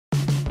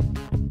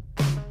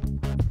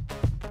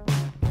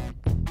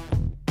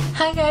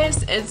Hi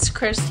guys, it's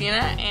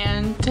Christina,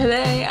 and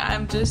today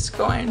I'm just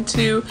going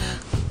to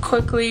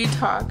quickly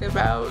talk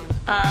about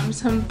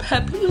some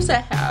pet peeves I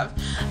have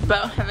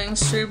about having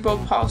cerebral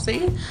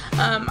palsy.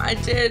 I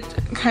did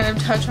kind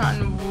of touch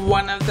on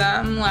one of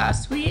them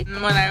last week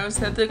when I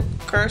was at the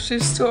grocery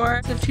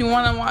store. If you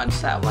want to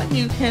watch that one,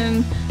 you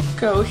can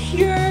go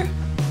here.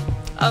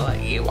 I'll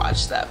let you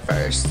watch that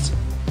first.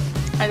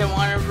 I don't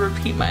want to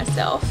repeat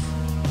myself.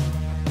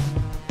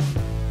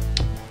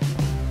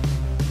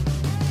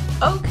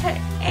 Okay,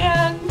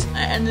 and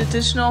an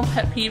additional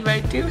pet peeve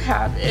I do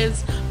have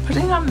is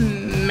putting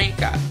on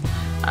makeup.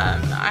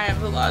 I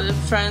have a lot of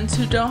friends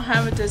who don't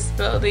have a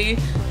disability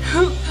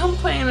who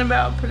complain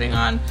about putting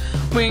on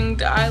winged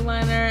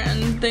eyeliner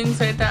and things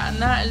like that,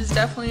 and that is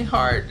definitely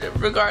hard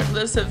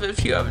regardless of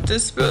if you have a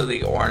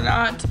disability or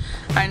not.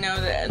 I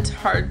know that it's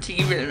hard to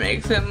even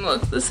make them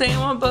look the same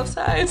on both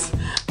sides.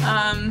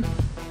 But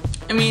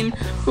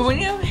when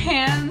you have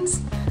hands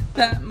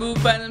that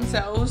move by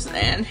themselves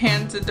and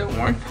hands that don't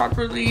work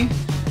properly,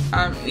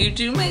 you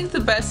do make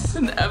the best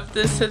of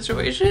this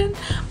situation,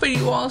 but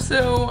you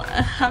also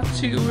have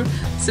to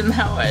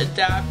somehow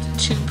adapt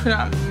to put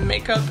on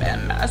makeup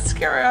and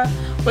mascara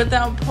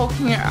without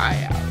poking your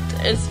eye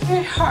out. It's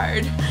very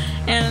hard,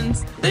 and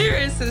there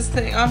is this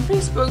thing on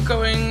Facebook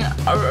going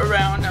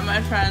around on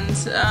my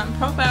friends'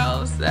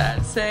 profiles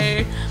that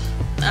say,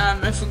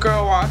 if a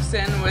girl walks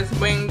in with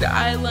winged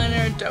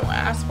eyeliner, don't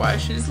ask why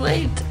she's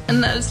late,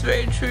 and that's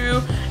very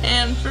true.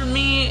 And for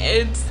me,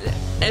 it's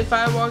if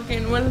I walk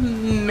in with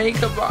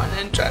makeup on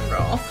in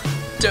general,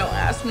 don't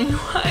ask me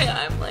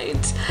why I'm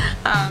late.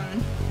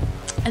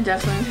 It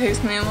definitely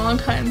takes me a long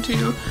time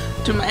to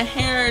do my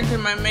hair, do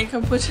my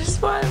makeup, which is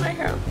why my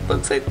hair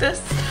looks like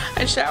this.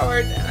 I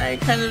showered and I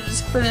kind of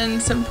just put in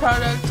some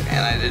product and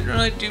I didn't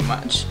really do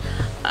much.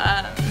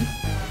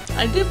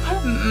 I did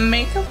put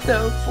makeup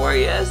though for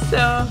you,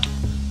 so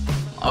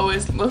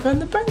always look on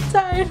the bright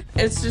side.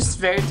 It's just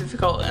very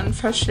difficult and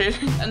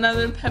frustrating.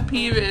 Another pet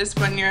peeve is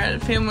when you're at a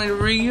family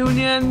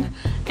reunion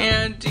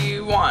and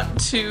you want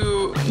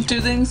to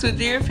do things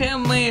with your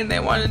family and they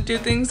want to do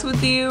things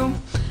with you,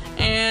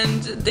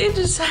 and they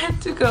decide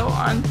to go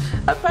on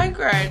a bike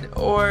ride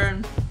or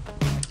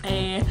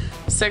a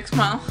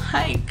 6-mile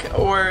hike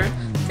or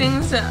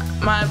things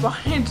that my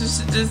body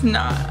just does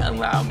not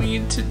allow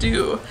me to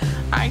do.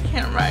 I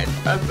can't ride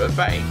a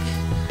bike.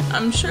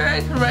 I'm sure I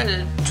can ride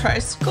a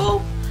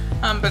tricycle,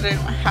 but I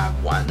don't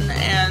have one,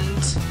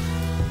 and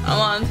a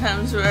lot of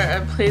times we're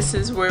at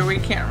places where we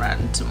can't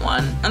rent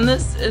one. And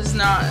this is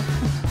not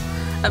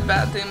a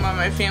bad thing about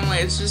my family,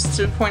 it's just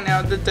to point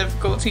out the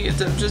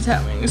difficulties of just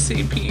having a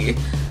CP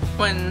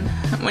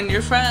when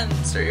your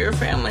friends or your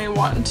family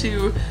want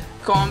to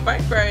go on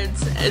bike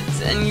rides,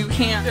 and you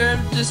can't. There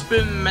have just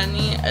been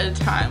many a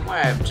time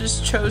where I've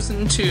just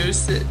chosen to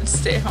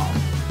stay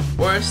home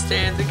or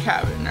stay at the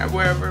cabin or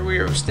wherever we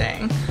were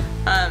staying,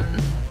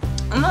 and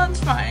that's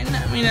fine.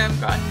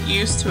 I've gotten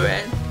used to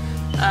it.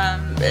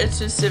 It's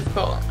just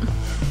difficult.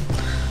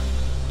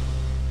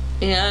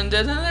 And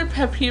another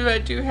pet peeve I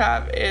do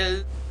have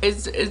is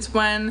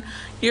when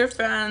your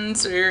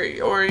friends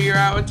or you're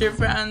out with your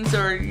friends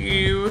or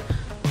you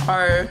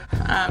are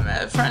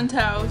at a friend's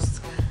house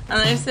and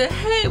they say,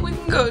 hey, we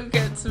can go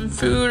get some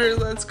food or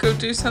let's go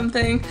do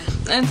something.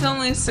 And it's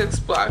only 6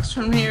 blocks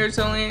from here. It's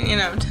only,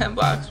 10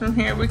 blocks from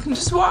here. We can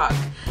just walk.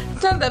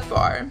 It's not that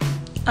far.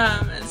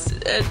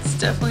 It's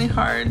definitely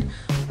hard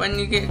when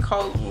you get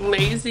called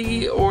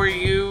lazy or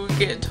you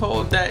get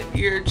told that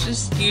you're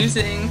just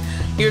using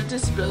your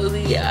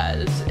disability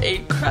as a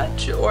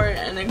crutch or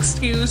an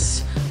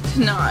excuse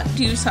to not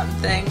do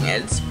something.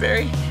 It's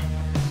very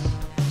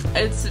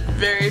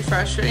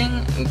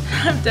frustrating.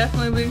 I've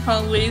definitely been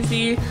called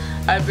lazy.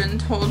 I've been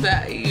told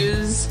that I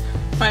use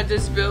my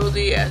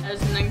disability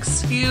as an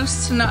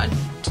excuse to not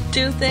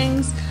do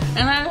things,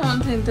 and I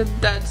don't think that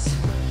that's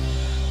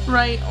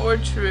right or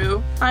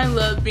true. I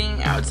love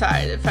being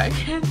outside. If I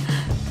could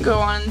go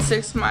on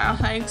 6-mile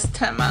hikes,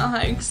 10-mile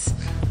hikes,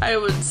 I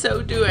would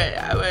so do it.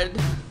 I would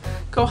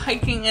go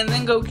hiking and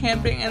then go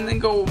camping and then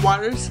go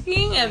water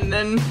skiing and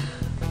then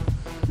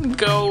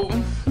go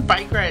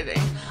bike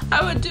riding.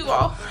 I would do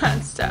all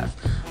that stuff.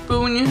 But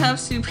when you have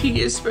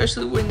CP,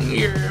 especially when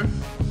you're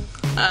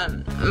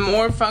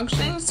more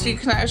functioning, so you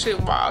can actually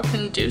walk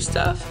and do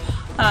stuff,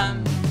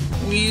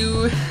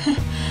 you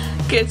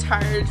get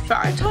tired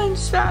 5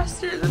 times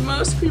faster than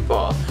most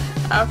people.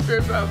 After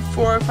about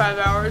 4 or 5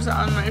 hours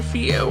on my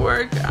feet at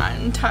work,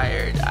 I'm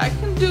tired. I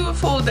can do a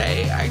full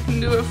day. I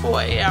can do a full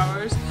 8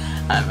 hours,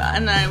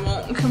 and I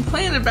won't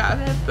complain about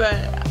it, but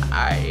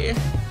I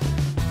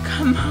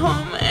come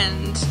home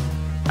and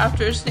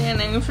after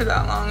standing for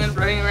that long and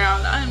running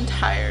around, I'm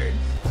tired.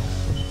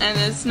 And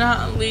it's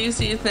not a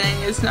lazy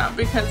thing. It's not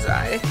because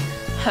I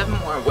have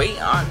more weight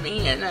on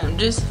me and I'm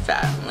just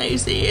fat and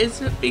lazy.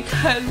 It's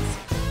because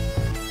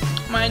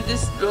my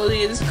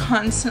disability is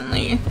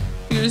constantly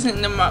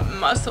using the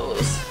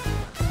muscles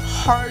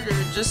harder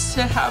just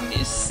to have me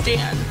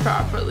stand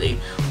properly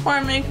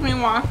or make me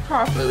walk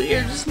properly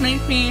or just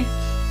make me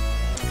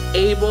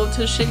able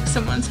to shake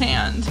someone's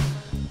hand.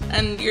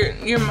 and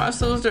your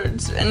muscles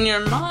and your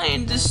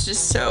mind is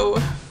just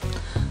so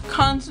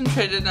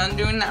concentrated on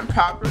doing that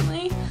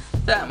properly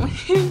that when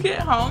you get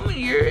home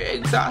you're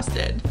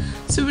exhausted.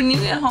 So when you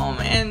get home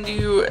and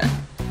you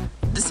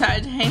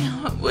decide to hang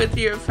out with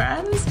your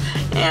friends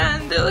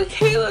and they're like,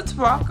 hey, let's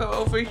walk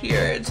over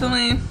here, it's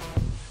only,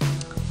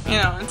 you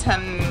know, a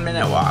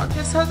 10-minute walk,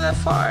 it's not that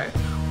far.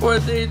 Or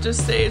they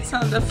just say it's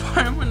not that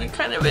far when it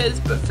kind of is,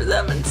 but for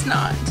them it's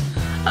not.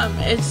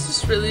 It's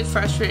just really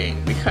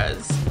frustrating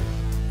because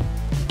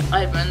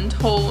I've been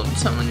told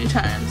so many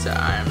times that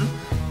I'm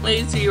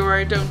lazy or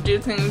I don't do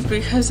things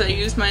because I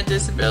use my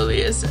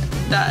disability as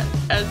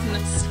an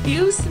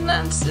excuse, and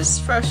that's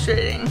just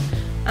frustrating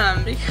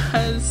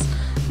because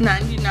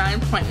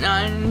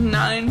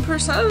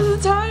 99.99% of the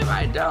time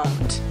I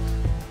don't.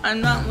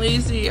 I'm not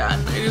lazy,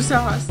 I'm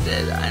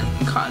exhausted,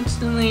 I'm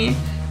constantly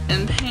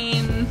in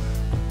pain,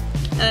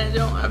 and I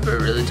don't ever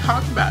really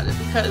talk about it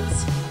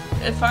because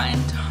if I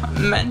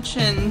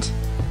mentioned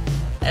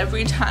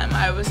every time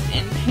I was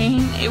in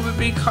pain, it would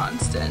be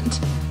constant.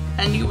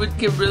 And you would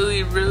get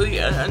really, really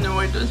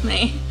annoyed with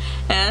me,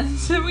 and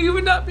so we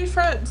would not be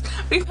friends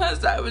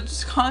because I would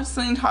just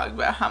constantly talk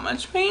about how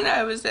much pain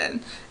I was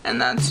in, and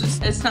that's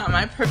just, it's not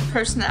my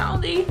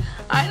personality.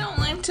 I don't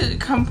like to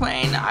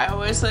complain. I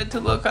always like to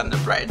look on the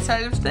bright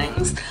side of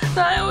things, and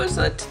I always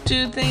like to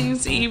do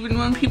things even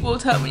when people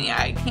tell me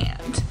I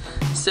can't.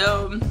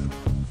 So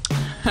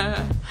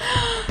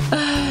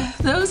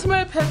those are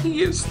my pet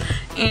peeves.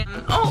 And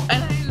oh,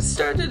 and I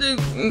started a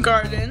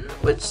garden,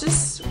 which is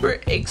super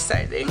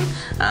exciting.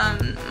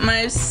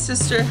 My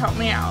sister helped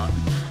me out.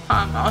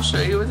 I'll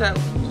show you what that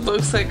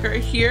looks like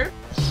right here.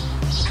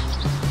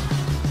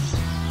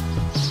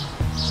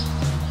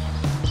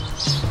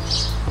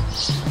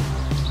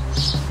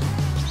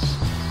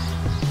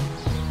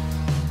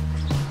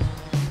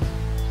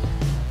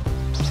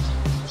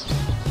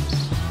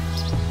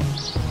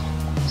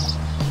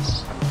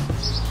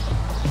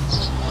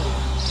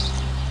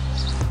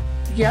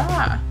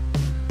 Yeah,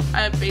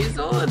 I have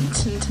basil and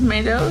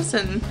tomatoes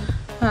and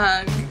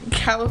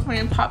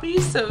California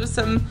poppies, so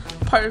some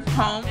part of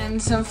home, and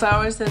some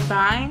flowers that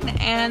vine,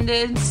 and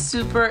it's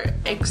super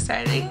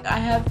exciting. I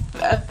have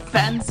a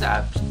fence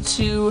up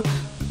to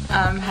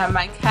have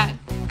my cat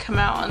come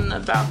out on the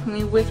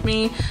balcony with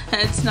me,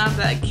 and it's not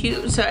that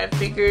cute, so I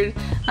figured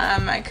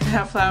I could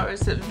have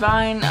flowers that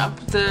vine up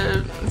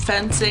the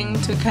fencing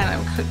to kind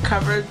of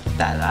cover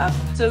that up.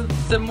 So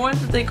the more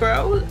that they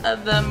grow,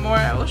 the more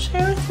I will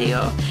share with you.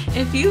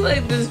 If you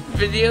like this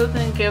video,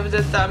 then give it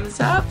a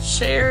thumbs up,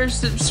 share,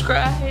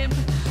 subscribe,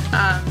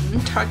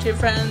 talk to your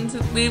friends,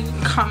 leave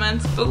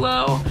comments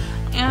below,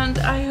 and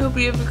I hope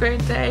you have a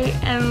great day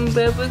and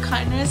live with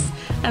kindness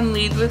and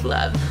lead with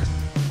love.